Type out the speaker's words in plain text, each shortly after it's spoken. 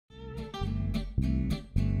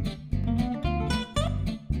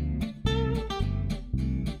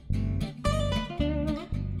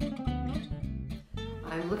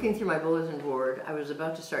looking through my bulletin board, I was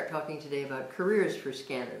about to start talking today about careers for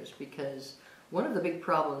scanners, because one of the big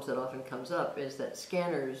problems that often comes up is that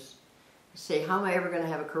scanners say, how am I ever going to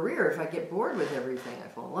have a career if I get bored with everything? I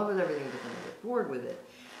fall in love with everything, but then I get bored with it.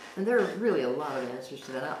 And there are really a lot of answers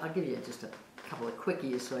to that. I'll give you just a couple of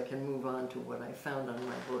quickies so I can move on to what I found on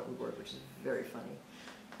my bulletin board, which is very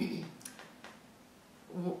funny.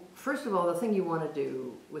 First of all, the thing you want to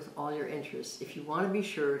do with all your interests, if you want to be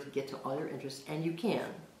sure to get to all your interests, and you can,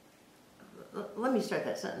 let me start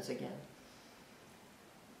that sentence again.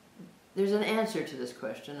 There's an answer to this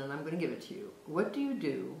question, and I'm going to give it to you. What do you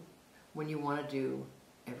do when you want to do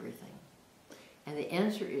everything? And the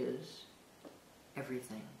answer is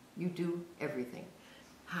everything. You do everything.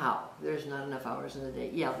 How? There's not enough hours in the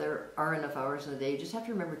day. Yeah, there are enough hours in the day. You just have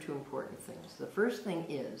to remember two important things. The first thing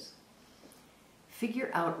is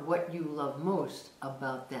figure out what you love most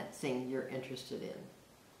about that thing you're interested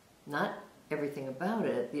in. Not everything about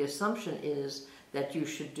it. The assumption is that you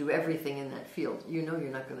should do everything in that field. You know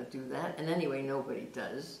you're not going to do that, and anyway, nobody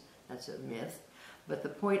does. That's a myth. But the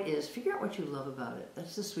point is, figure out what you love about it.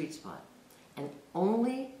 That's the sweet spot. And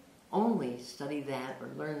only study that or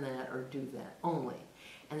learn that or do that. Only.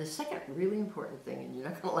 And the second really important thing, and you're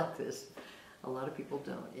not going to like this, a lot of people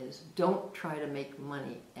don't, is don't try to make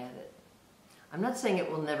money at it. I'm not saying it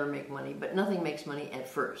will never make money, but nothing makes money at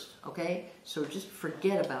first, okay? So just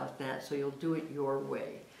forget about that so you'll do it your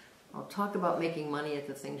way. I'll talk about making money at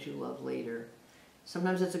the things you love later.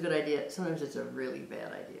 Sometimes it's a good idea, sometimes it's a really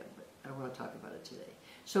bad idea, but I don't want to talk about it today.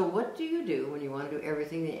 So what do you do when you want to do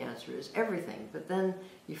everything? The answer is everything. But then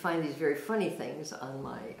you find these very funny things on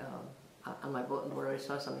my bulletin board. I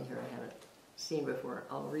saw something here I haven't seen before.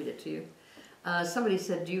 I'll read it to you. Somebody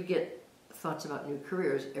said, do you get thoughts about new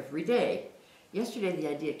careers every day? Yesterday the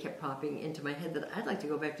idea kept popping into my head that I'd like to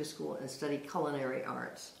go back to school and study culinary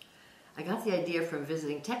arts. I got the idea from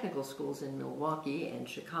visiting technical schools in Milwaukee and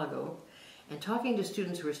Chicago and talking to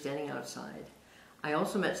students who were standing outside. I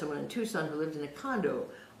also met someone in Tucson who lived in a condo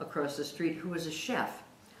across the street who was a chef.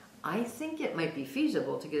 I think it might be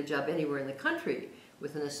feasible to get a job anywhere in the country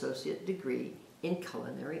with an associate degree in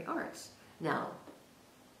culinary arts. Now,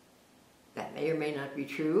 that may or may not be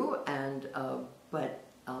true, and I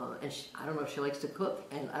don't know if she likes to cook,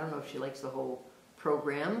 and I don't know if she likes the whole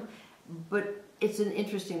program, but it's an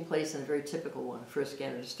interesting place and a very typical one for a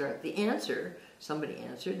scanner to start. The answer, somebody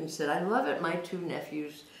answered and said, I love it. My two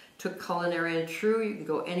nephews took culinary, and true, you can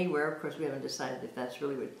go anywhere. Of course, we haven't decided if that's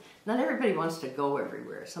really what... Not everybody wants to go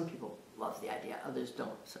everywhere. Some people love the idea, others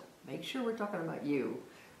don't. So make sure we're talking about you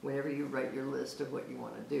whenever you write your list of what you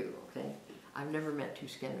want to do, okay? I've never met two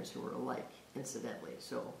scanners who were alike, incidentally.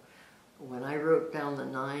 So when I wrote down the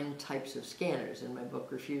 9 types of scanners in my book,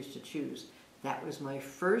 Refuse to Choose, that was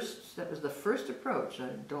the first approach. I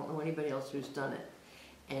don't know anybody else who's done it.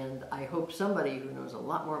 And I hope somebody who knows a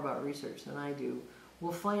lot more about research than I do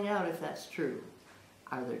will find out if that's true.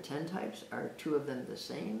 Are there 10 types? Are 2 of them the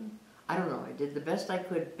same? I don't know. I did the best I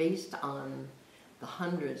could based on the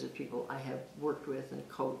hundreds of people I have worked with and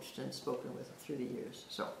coached and spoken with through the years.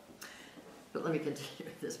 So, but let me continue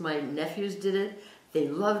with this. My nephews did it. They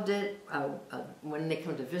loved it. When they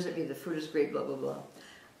come to visit me, the food is great, blah, blah, blah.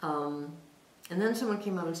 And then someone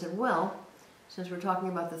came up and said, well, since we're talking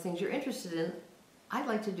about the things you're interested in, I'd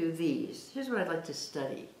like to do these. Here's what I'd like to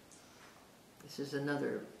study. This is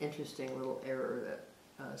another interesting little error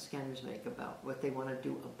that scanners make about what they want to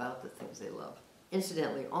do about the things they love.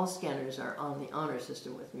 Incidentally, all scanners are on the honor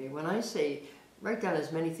system with me. When I say write down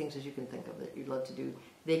as many things as you can think of that you'd love to do,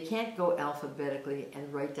 they can't go alphabetically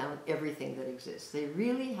and write down everything that exists. They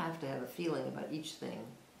really have to have a feeling about each thing,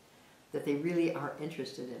 that they really are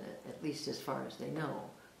interested in it, at least as far as they know,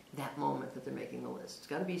 that moment that they're making the list. It's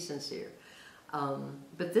got to be sincere.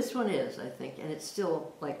 But this one is, I think, and it's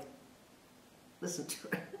still like, listen to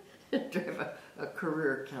it, drive a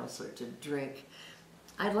career counselor to drink.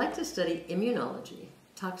 I'd like to study immunology,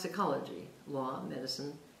 toxicology, law,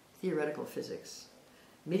 medicine, theoretical physics,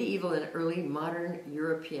 medieval and early modern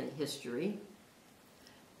European history,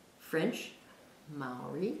 French,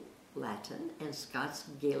 Maori, Latin, and Scots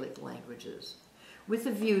Gaelic languages, with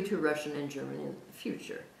a view to Russian and German in the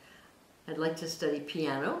future. I'd like to study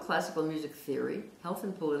piano, classical music theory, health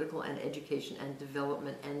and political and education and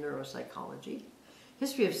development and neuropsychology,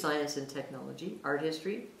 history of science and technology, art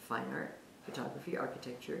history, fine art, photography,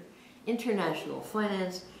 architecture, international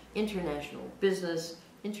finance, international business,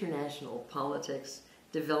 international politics,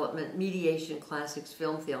 development, mediation, classics,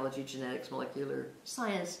 film, theology, genetics, molecular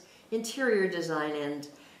science, interior design, and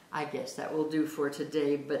I guess that will do for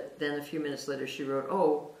today. But then a few minutes later she wrote,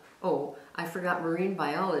 oh, I forgot marine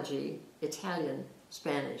biology, Italian,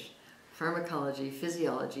 Spanish. pharmacology,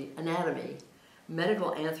 physiology, anatomy,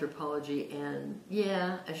 medical anthropology, and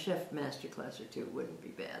yeah, a chef masterclass or two wouldn't be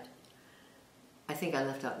bad. I think I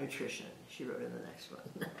left out nutrition, she wrote in the next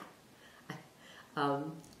one.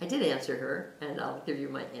 I did answer her, and I'll give you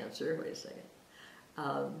my answer. Wait a second.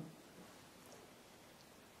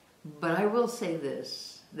 But I will say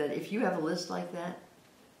this, that if you have a list like that,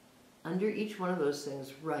 under each one of those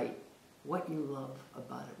things, write what you love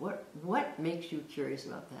about it. What makes you curious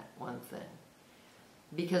about that one thing?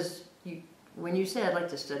 Because when you say, I'd like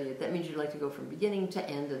to study it, that means you'd like to go from beginning to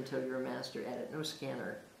end until you're a master at it. No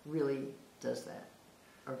scanner really does that,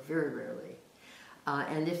 or very rarely.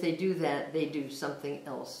 And if they do that, they do something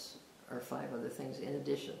else, or 5 other things in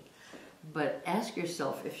addition. But ask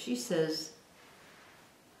yourself, if she says,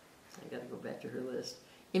 I got to go back to her list,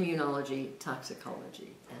 immunology,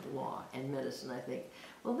 toxicology, and law, and medicine, I think,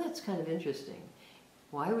 well, that's kind of interesting.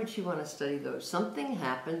 Why would she want to study those? Something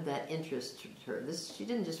happened that interested her. She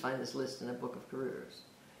didn't just find this list in a book of careers.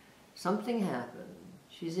 Something happened.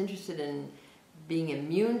 She's interested in being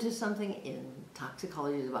immune to something. In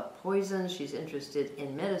toxicology is about poison. She's interested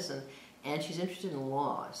in medicine, and she's interested in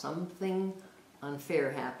law. Something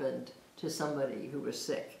unfair happened to somebody who was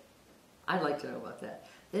sick. I'd like to know about that.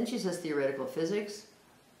 Then she says theoretical physics.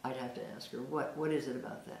 I'd have to ask her, what is it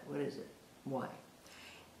about that? What is it? Why?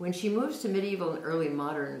 When she moves to medieval and early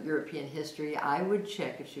modern European history, I would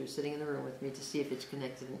check, if she was sitting in the room with me, to see if it's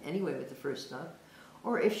connected in any way with the first stuff,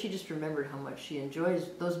 or if she just remembered how much she enjoys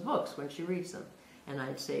those books when she reads them. And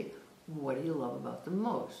I'd say, what do you love about them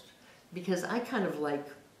most? Because I kind of like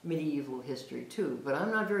medieval history too, but I'm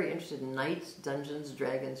not very interested in knights, dungeons,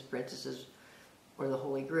 dragons, princesses, or the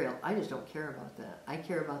Holy Grail. I just don't care about that. I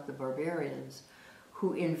care about the barbarians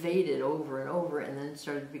who invaded over and over and then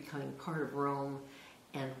started becoming part of Rome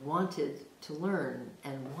and wanted to learn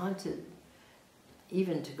and wanted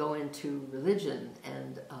even to go into religion.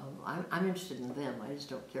 And I'm interested in them. I just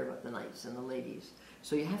don't care about the knights and the ladies.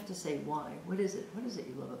 So you have to say why. What is it? What is it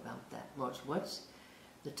you love about that most? What's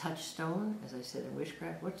the touchstone, as I said in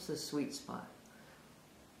witchcraft? What's the sweet spot?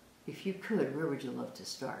 If you could, where would you love to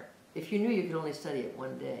start? If you knew you could only study it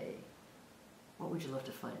one day, what would you love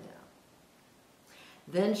to find out?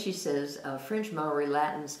 Then she says, French, Maori,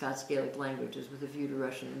 Latin, Scots, Gaelic languages with a view to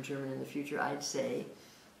Russian and German in the future. I'd say,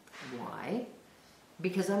 why?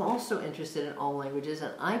 Because I'm also interested in all languages,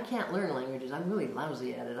 and I can't learn languages. I'm really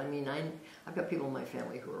lousy at it. I mean, I've got people in my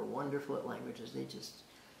family who are wonderful at languages.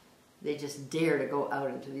 They just dare to go out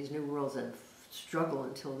into these new worlds and struggle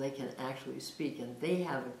until they can actually speak, and they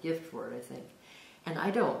have a gift for it, I think. And I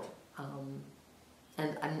don't.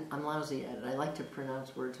 And I'm lousy at it. I like to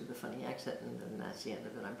pronounce words with a funny accent, and then that's the end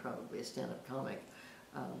of it. I'm probably a stand-up comic.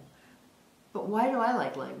 But why do I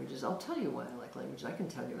like languages? I'll tell you why I like languages. I can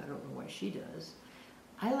tell you, I don't know why she does.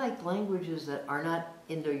 I like languages that are not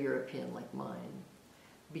Indo-European like mine,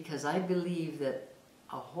 because I believe that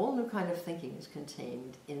a whole new kind of thinking is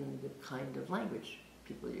contained in the kind of language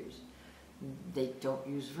people use. They don't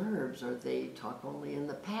use verbs, or they talk only in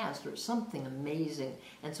the past, or something amazing.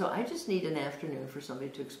 And so I just need an afternoon for somebody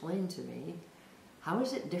to explain to me, how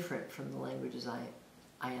is it different from the languages I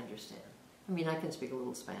understand? I mean, I can speak a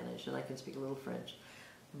little Spanish, and I can speak a little French,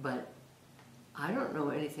 but I don't know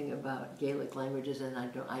anything about Gaelic languages, and I'm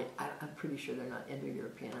pretty sure they're not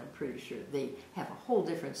Indo-European. I'm pretty sure they have a whole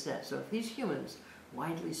different set. So if these humans,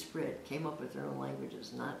 widely spread, came up with their own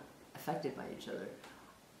languages, not affected by each other,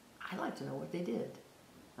 I'd like to know what they did.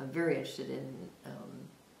 I'm very interested in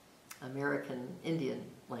American Indian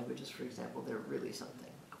languages, for example. They're really something.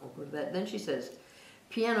 I'll go to that. Then she says,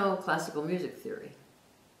 piano, classical music theory.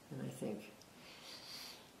 And I think,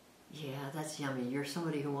 yeah, that's yummy. You're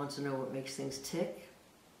somebody who wants to know what makes things tick?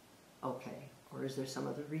 Okay. Or is there some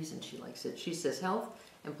other reason she likes it? She says health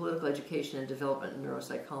and political education and development and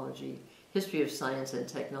neuropsychology, history of science and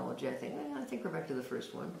technology. I think we're back to the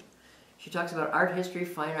first one. She talks about art history,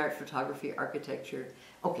 fine art, photography, architecture.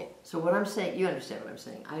 Okay, so what I'm saying, you understand what I'm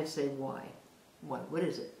saying. I'd say why? Why? What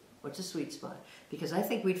is it? What's a sweet spot? Because I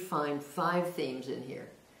think we'd find 5 themes in here.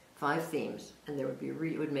 5 themes, and there would be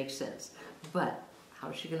it would make sense. But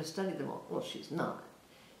how is she going to study them all? Well, she's not.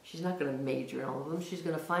 She's not going to major in all of them. She's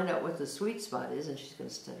going to find out what the sweet spot is, and she's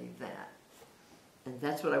going to study that. And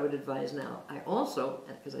that's what I would advise now. I also,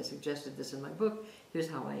 because I suggested this in my book, here's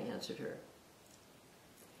how I answered her.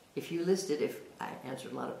 If you listed, I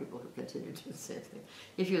answered a lot of people who continue to do the same thing.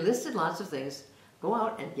 If you listed lots of things, go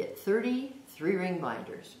out and get 30 3-ring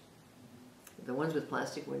binders, the ones with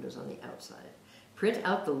plastic windows on the outside. Print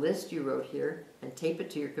out the list you wrote here and tape it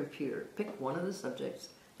to your computer. Pick one of the subjects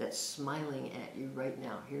that's smiling at you right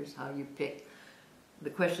now. Here's how you pick. The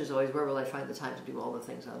question is always, where will I find the time to do all the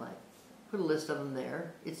things I like? Put a list of them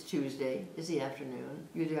there. It's Tuesday. It's the afternoon.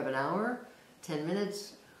 You either have an hour, 10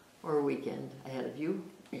 minutes, or a weekend ahead of you.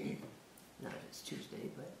 Not if it's Tuesday,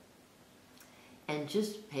 but... And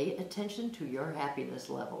just pay attention to your happiness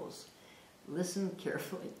levels. Listen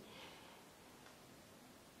carefully.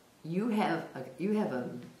 You have a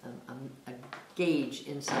gauge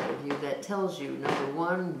inside of you that tells you, number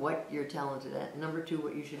one, what you're talented at, number two,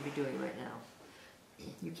 what you should be doing right now.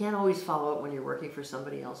 You can't always follow it when you're working for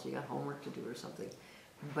somebody else, you got homework to do or something.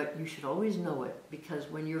 But you should always know it, because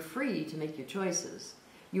when you're free to make your choices,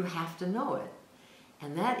 you have to know it.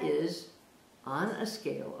 And that is, on a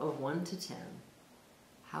scale of 1 to 10,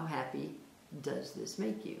 how happy does this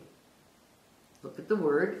make you? Look at the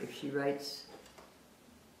word. If she writes,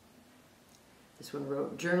 this one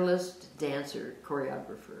wrote, journalist, dancer,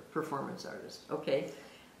 choreographer, performance artist. Okay,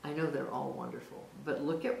 I know they're all wonderful, but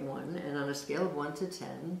look at one, and on a scale of 1 to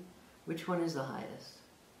 10, which one is the highest?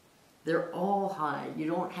 They're all high. You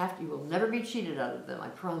don't have to, you will never be cheated out of them, I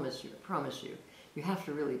promise you, I promise you. You have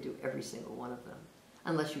to really do every single one of them,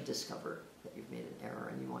 unless you discover that you've made an error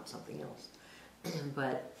and you want something else.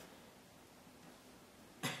 But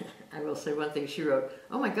I will say one thing. She wrote,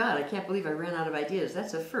 oh my God, I can't believe I ran out of ideas.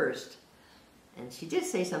 That's a first. And she did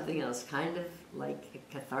say something else, kind of like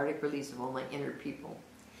a cathartic release of all my inner people.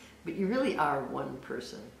 But you really are one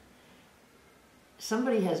person.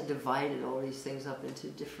 Somebody has divided all these things up into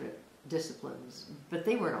different disciplines, but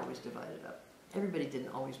they weren't always divided up. Everybody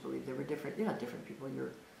didn't always believe they were different. You're not different people.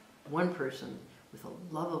 You're one person with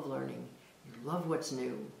a love of learning. You love what's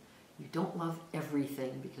new. You don't love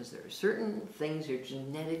everything, because there are certain things you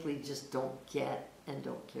genetically just don't get and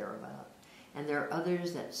don't care about. And there are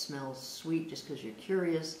others that smell sweet just because you're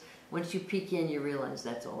curious. Once you peek in, you realize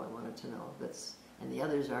that's all I wanted to know. And the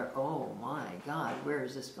others are, oh my God, where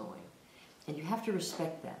is this going? And you have to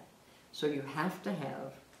respect that. So you have to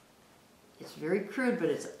have, it's very crude, but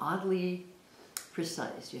it's oddly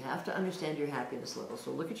precise. You have to understand your happiness level.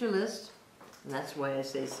 So look at your list, and that's why I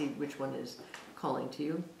say, see which one is calling to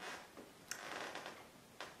you.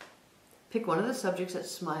 Pick one of the subjects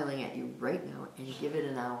that's smiling at you right now and give it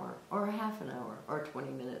an hour, or a half an hour, or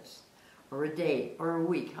 20 minutes, or a day, or a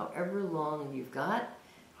week, however long you've got,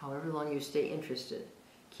 however long you stay interested.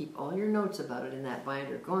 Keep all your notes about it in that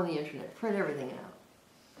binder. Go on the internet, print everything out.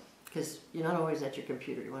 Because you're not always at your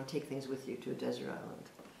computer. You want to take things with you to a desert island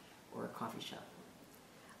or a coffee shop.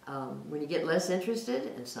 When you get less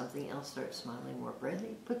interested and something else starts smiling more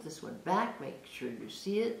brightly, put this one back, make sure you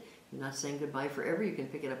see it. You're not saying goodbye forever. You can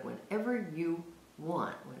pick it up whenever you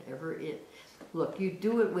want, whenever it... Look, you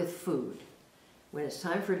do it with food. When it's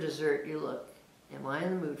time for dessert, you look, am I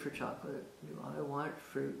in the mood for chocolate? Do I want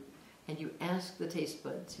fruit? And you ask the taste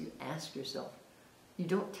buds, you ask yourself. You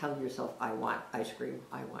don't tell yourself, I want ice cream,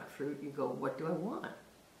 I want fruit. You go, what do I want?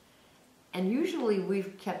 And usually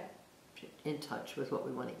we've kept in touch with what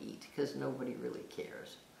we want to eat, because nobody really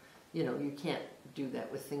cares. You know, you can't do that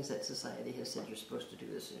with things that society has said you're supposed to do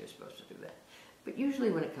this and you're supposed to do that. But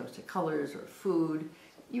usually when it comes to colors or food,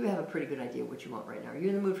 you have a pretty good idea what you want right now. Are you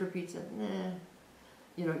in the mood for pizza? Nah.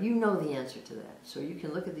 You know the answer to that. So you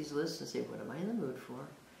can look at these lists and say, what am I in the mood for?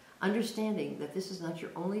 Understanding that this is not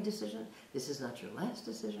your only decision, this is not your last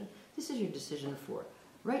decision, this is your decision for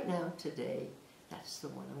right now, today, that's the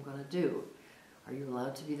one I'm going to do. Are you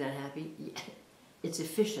allowed to be that happy? Yeah. It's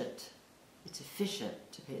efficient. It's efficient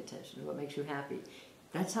to pay attention to what makes you happy.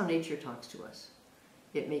 That's how nature talks to us.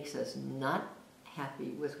 It makes us not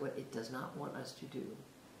happy with what it does not want us to do,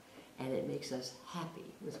 and it makes us happy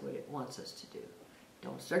with what it wants us to do.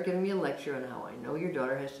 Don't start giving me a lecture on how I know your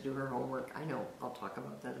daughter has to do her homework. I know, I'll talk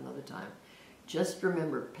about that another time. Just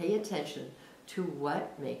remember, pay attention to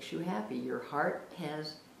what makes you happy. Your heart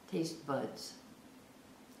has taste buds.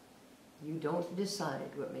 You don't decide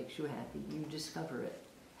what makes you happy, you discover it.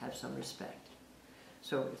 Have some respect.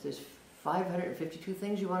 So if there's 552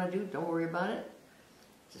 things you want to do, don't worry about it.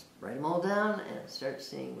 Just write them all down and start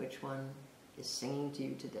seeing which one is singing to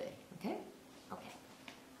you today. Okay? Okay.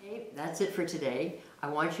 Okay, that's it for today. I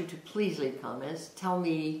want you to please leave comments. Tell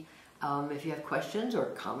me if you have questions or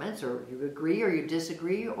comments, or you agree or you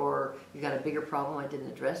disagree, or you got a bigger problem I didn't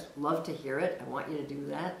address. Love to hear it. I want you to do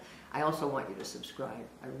that. I also want you to subscribe.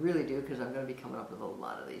 I really do, because I'm going to be coming up with a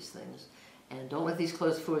lot of these things. And don't let these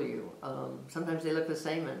clothes fool you. Sometimes they look the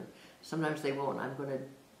same and sometimes they won't.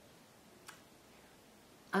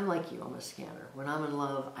 I'm like you, I'm a scanner. When I'm in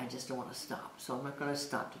love, I just don't want to stop. So I'm not going to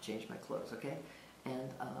stop to change my clothes, okay?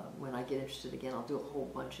 And when I get interested again, I'll do a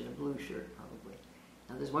whole bunch in a blue shirt, probably.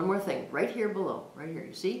 Now there's one more thing, right here below, right here.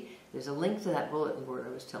 You see? There's a link to that bulletin board I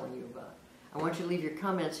was telling you about. I want you to leave your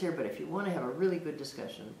comments here, but if you want to have a really good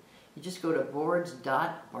discussion, You just go to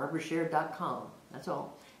boards.barbarasher.com, that's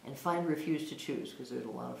all, and find Refuse to Choose, because there's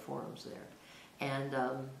a lot of forums there. And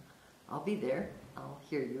I'll be there, I'll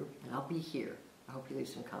hear you, and I'll be here. I hope you leave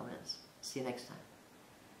some comments. See you next time.